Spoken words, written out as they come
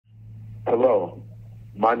Hello,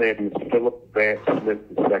 my name is Phillip Vance Smith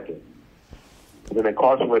II. As an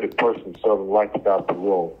incarcerated person serving life without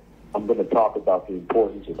parole, I'm going to talk about the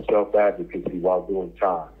importance of self-advocacy while doing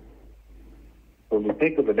time. When we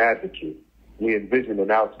think of an advocate, we envision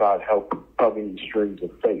an outside help tugging the strings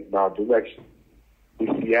of fate in our direction. We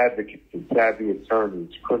see advocates as savvy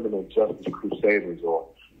attorneys, criminal justice crusaders, or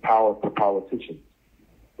powerful politicians.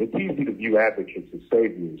 It's easy to view advocates as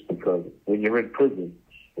saviors because when you're in prison,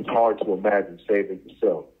 it's hard to imagine saving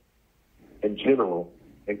yourself. In general,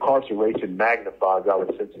 incarceration magnifies our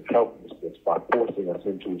sense of helplessness by forcing us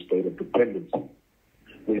into a state of dependency.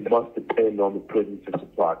 We must depend on the prison to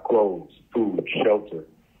supply clothes, food, shelter,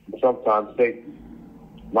 and sometimes safety.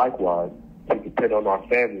 Likewise, we depend on our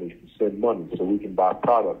families to send money so we can buy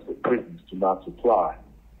products that prisons do not supply.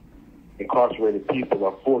 Incarcerated people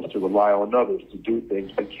are forced to rely on others to do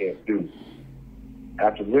things they can't do.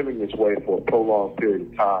 After living this way for a prolonged period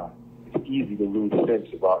of time, it's easy to lose sense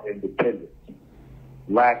of our independence.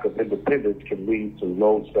 Lack of independence can lead to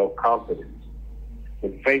low self-confidence.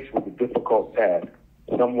 When faced with a difficult task,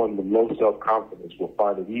 someone with low self-confidence will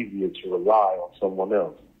find it easier to rely on someone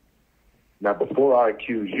else. Now, before I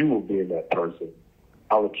accuse you of being that person,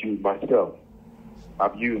 I'll accuse myself.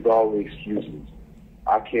 I've used all the excuses.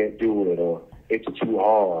 I can't do it, or it's too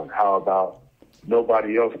hard. How about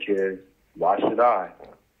nobody else cares? Why should I?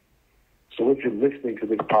 So if you're listening to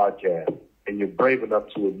this podcast and you're brave enough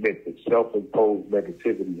to admit that self-imposed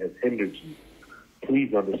negativity has hindered you,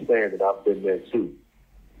 please understand that I've been there too.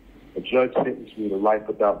 A judge sentenced me to life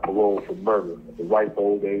without parole for murder at the ripe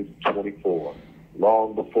old age of 24,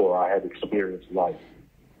 long before I had experienced life.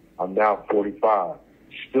 I'm now 45,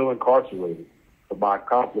 still incarcerated, but my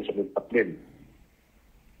accomplishments are many.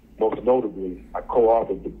 Most notably, I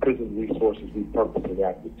co-authored the Prison Resources Repurposing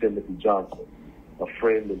Act with Timothy Johnson, a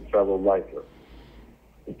friend and fellow lifer.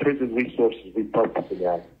 The Prison Resources Repurposing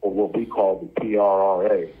Act, or what we call the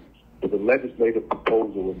PRRA, is a legislative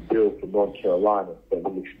proposal and bill for North Carolina that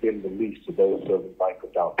will extend release to those serving life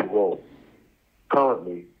without parole.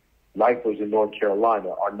 Currently, lifers in North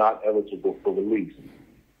Carolina are not eligible for release.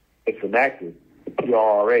 If enacted, the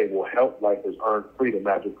PRRA will help lifers earn freedom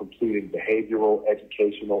after completing behavioral,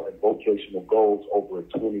 educational, and vocational goals over a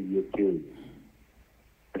 20-year period.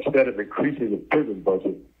 Instead of increasing the prison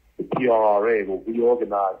budget, the PRRA will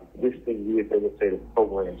reorganize existing rehabilitative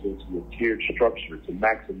programs into a tiered structure to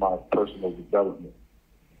maximize personal development.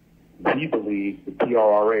 We believe the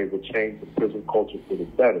PRRA will change the prison culture for the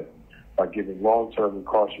better by giving long-term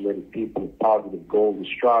incarcerated people a positive goal to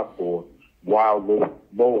strive for while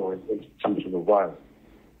lowering institutional violence.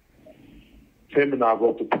 Tim and I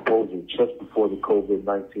wrote the proposal just before the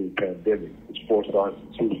COVID-19 pandemic, which forced our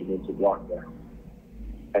institution into lockdown.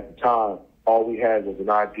 At the time, all we had was an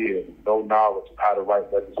idea with no knowledge of how to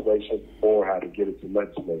write legislation or how to get it to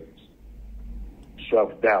legislators.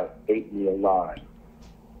 Self-doubt ate me alive.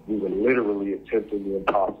 We were literally attempting the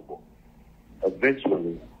impossible.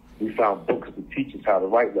 Eventually, we found books to teach us how to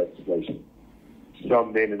write legislation.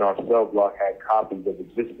 Some men in our cell block had copies of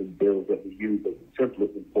existing bills that we used as a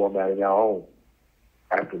template in formatting our own.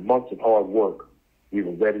 After months of hard work, we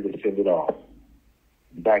were ready to send it off.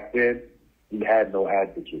 Back then, we had no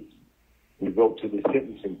advocates. We wrote to the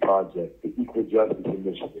Sentencing Project, the Equal Justice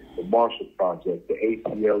Initiative, the Marshall Project, the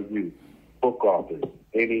ACLU, book authors,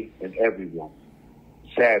 any and everyone.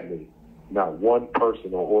 Sadly, not one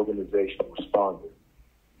person or organization responded.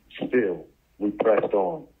 Still, we pressed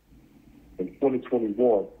on. In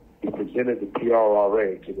 2021, we presented the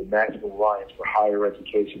PRRA to the National Alliance for Higher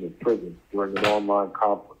Education in Prison during an online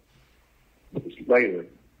conference. Weeks later,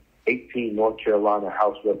 18 North Carolina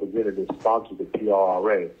House representatives sponsored the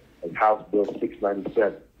PRRA as House Bill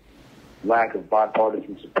 697. Lack of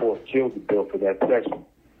bipartisan support killed the bill for that session.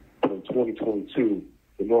 But in 2022,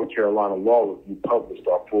 the North Carolina Law Review published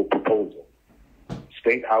our full proposal.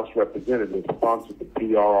 State House representatives sponsored the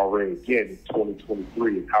PRRA again in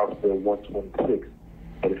 2023 as House Bill 126,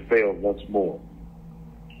 but it failed once more.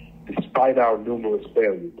 Despite our numerous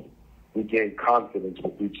failures, we gained confidence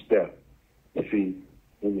with each step. You see,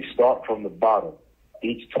 when you start from the bottom,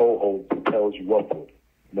 each toehold propels you upward.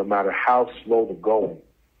 No matter how slow the going,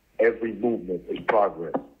 every movement is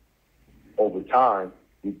progress. Over time,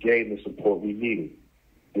 we gained the support we needed.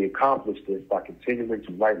 We accomplished this by continuing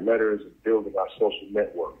to write letters and building our social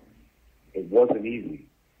network. It wasn't easy.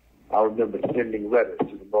 I remember sending letters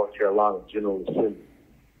to the North Carolina General Assembly.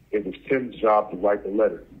 It was Tim's job to write the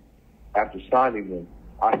letters. After signing them,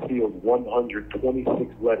 I sealed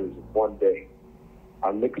 126 letters in one day.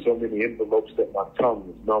 I licked so many envelopes that my tongue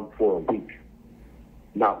was numb for a week.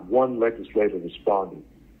 Not one legislator responded.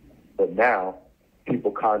 But now,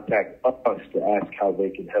 People contact us to ask how they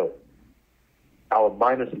can help. Our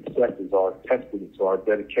minor successes are a testament to our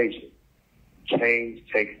dedication. Change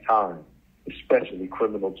takes time, especially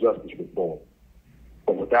criminal justice reform.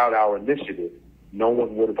 But without our initiative, no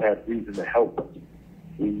one would have had reason to help us.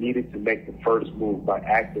 We needed to make the first move by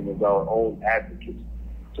acting as our own advocates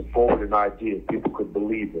to forward an idea people could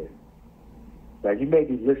believe in. Now, you may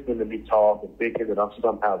be listening to me talk and thinking that I'm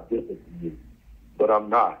somehow different from you, but I'm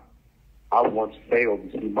not. I once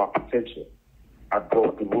failed to see my potential. I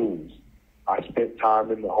broke the rules. I spent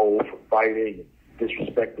time in the hole for fighting and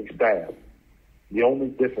disrespecting staff. The only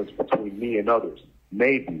difference between me and others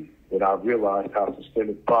may be that I realized how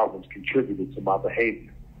systemic problems contributed to my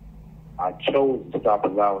behavior. I chose to stop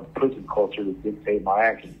allowing prison culture to dictate my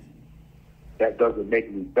actions. That doesn't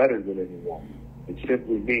make me better than anyone. It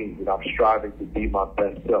simply means that I'm striving to be my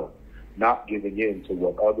best self, not giving in to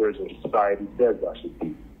what others or society says I should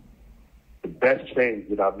be. The best change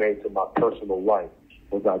that I made to my personal life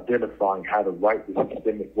was identifying how to right the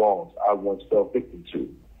systemic wrongs I once fell victim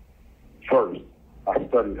to. First, I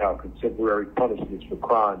studied how contemporary punishments for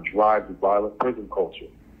crime drive the violent prison culture.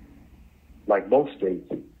 Like most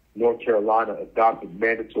states, North Carolina adopted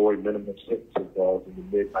mandatory minimum sentencing laws in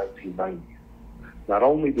the mid-1990s. Not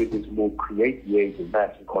only did this move create the age of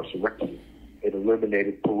mass incarceration, it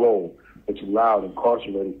eliminated parole, which allowed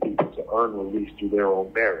incarcerated people to earn release through their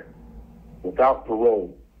own merit. Without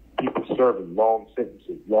parole, people serving long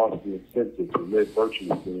sentences lost the incentive to live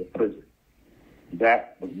virtuously in prison.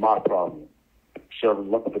 That was my problem.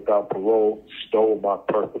 Serving life without parole stole my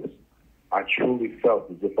purpose. I truly felt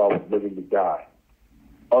as if I was living to die.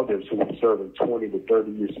 Others who were serving 20 to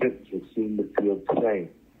 30-year sentences seemed to feel the same.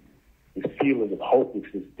 This feeling of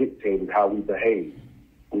hopelessness dictated how we behaved.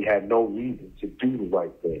 We had no reason to do the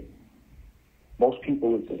right thing. Most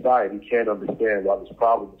people in society can't understand why this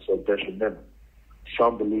problem is so detrimental.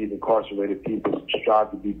 Some believe incarcerated people should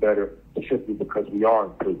strive to be better simply because we are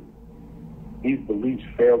in prison. These beliefs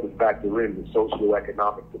fail to factor in the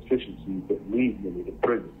socioeconomic deficiencies that lead many to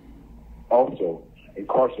prison. Also,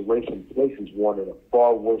 incarceration places one in a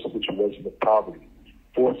far worse situation of poverty,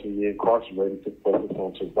 forcing the incarcerated to focus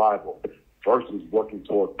on survival versus working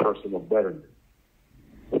toward personal betterment.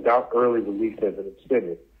 Without early release as an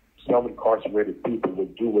incentive, some incarcerated people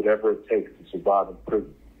would do whatever it takes to survive in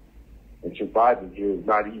prison. And surviving here is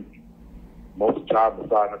not easy. Most job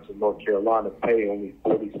assignments in North Carolina pay only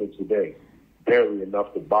 40 cents a day, barely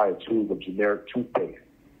enough to buy a tube of generic toothpaste.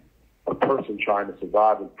 A person trying to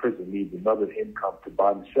survive in prison needs another income to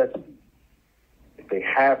buy necessities. If they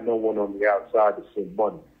have no one on the outside to send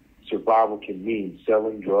money, survival can mean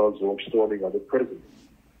selling drugs or extorting other prisoners.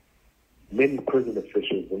 Many prison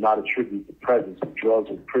officials will not attribute the presence of drugs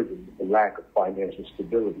in prison with the lack of financial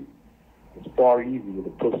stability. It's far easier to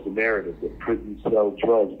push the narrative that prisons sell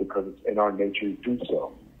drugs because it's in our nature to do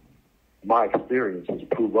so. My experience has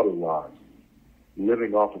proved otherwise.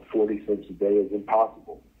 Living off of 40 cents a day is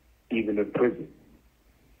impossible, even in prison.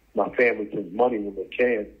 My family sends money when they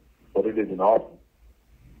can, but it isn't often.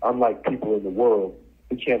 Unlike people in the world,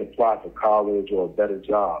 we can't apply for college or a better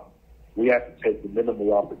job. We have to take the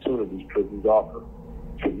minimal opportunities prisons offer.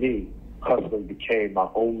 For me, hustling became my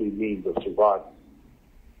only means of survival.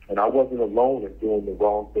 And I wasn't alone in doing the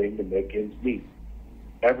wrong thing to make ends meet.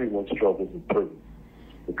 Everyone struggles in prison.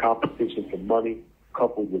 The competition for money,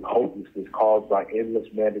 coupled with hopelessness caused by endless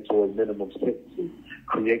mandatory minimum sentences,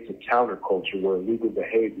 creates a counterculture where illegal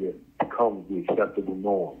behavior becomes the acceptable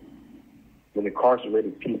norm. When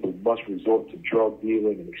incarcerated people must resort to drug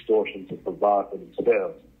dealing and extortion to provide for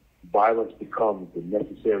themselves, violence becomes the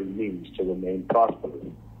necessary means to remain prosperous.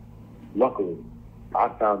 Luckily, I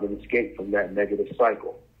found an escape from that negative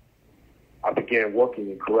cycle. I began working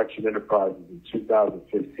in correction enterprises in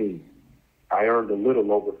 2015. I earned a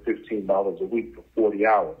little over $15 a week for 40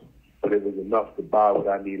 hours, but it was enough to buy what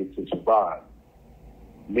I needed to survive.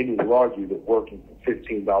 Many will argue that working for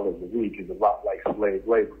 $15 a week is a lot like slave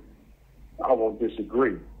labor. I won't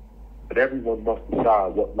disagree, but everyone must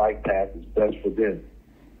decide what life path is best for them.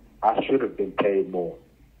 I should have been paid more.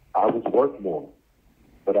 I was worth more.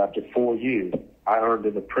 But after 4 years, I earned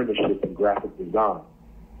an apprenticeship in graphic design.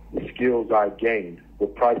 The skills I gained were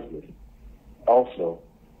priceless. Also,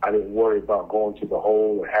 I didn't worry about going to the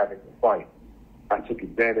hole or having to fight. I took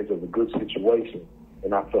advantage of a good situation,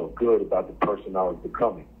 and I felt good about the person I was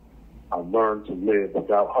becoming. I learned to live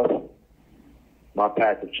without hustling. My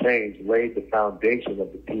path of change laid the foundation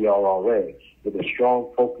of the PRRA with a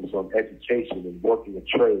strong focus on education and working a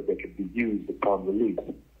trade that could be used upon release.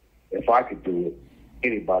 If I could do it,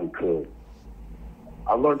 anybody could.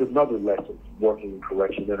 I learned another lesson working in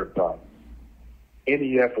correction enterprise.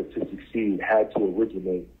 Any effort to succeed had to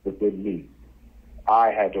originate within me. I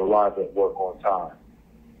had to arrive at work on time.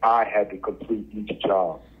 I had to complete each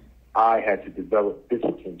job. I had to develop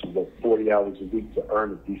discipline to work 40 hours a week to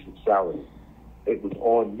earn a decent salary. It was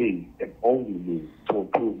on me and only me to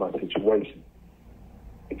improve my situation.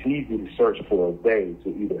 It's easy to search for a they to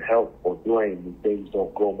either help or blame when things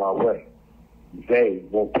don't go my way. They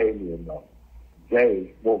won't pay me enough.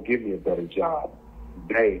 They won't give me a better job.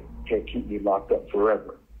 They can't keep me locked up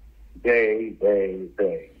forever. They.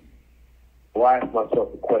 Well, I asked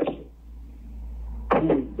myself the question,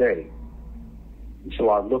 who is they? And so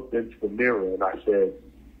I looked into the mirror and I said,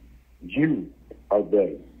 you are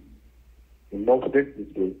they. In most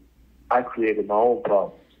instances, I created my own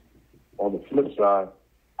problems. On the flip side,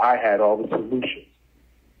 I had all the solutions.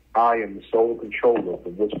 I am the sole controller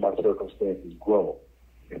from which my circumstances grow.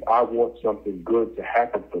 If I want something good to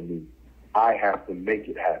happen for me, I have to make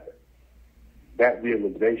it happen. That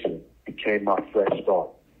realization became my fresh start.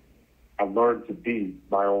 I learned to be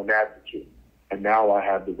my own advocate, and now I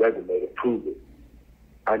have the resume to prove it.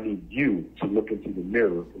 I need you to look into the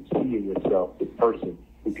mirror and see in yourself the person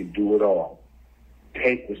who can do it all.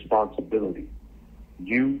 Take responsibility.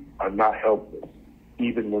 You are not helpless,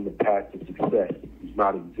 even when the path to success does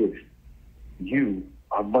not exist. You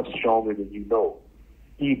are much stronger than you know,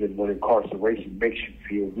 even when incarceration makes you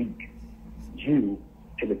feel weak. You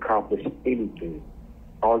can accomplish anything.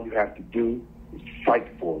 All you have to do is fight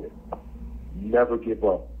for it. Never give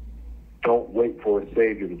up. Don't wait for a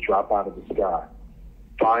savior to drop out of the sky.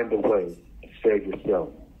 Find a way to save yourself.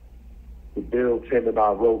 The bill Tim and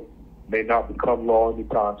I wrote may not become law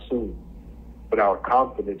anytime soon, but our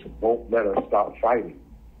confidence won't let us stop fighting.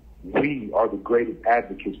 We are the greatest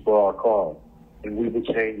advocates for our cause, and we will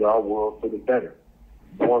change our world for the better,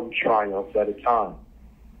 one triumph at a time.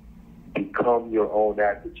 Become your own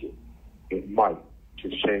advocate. It might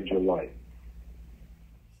just change your life.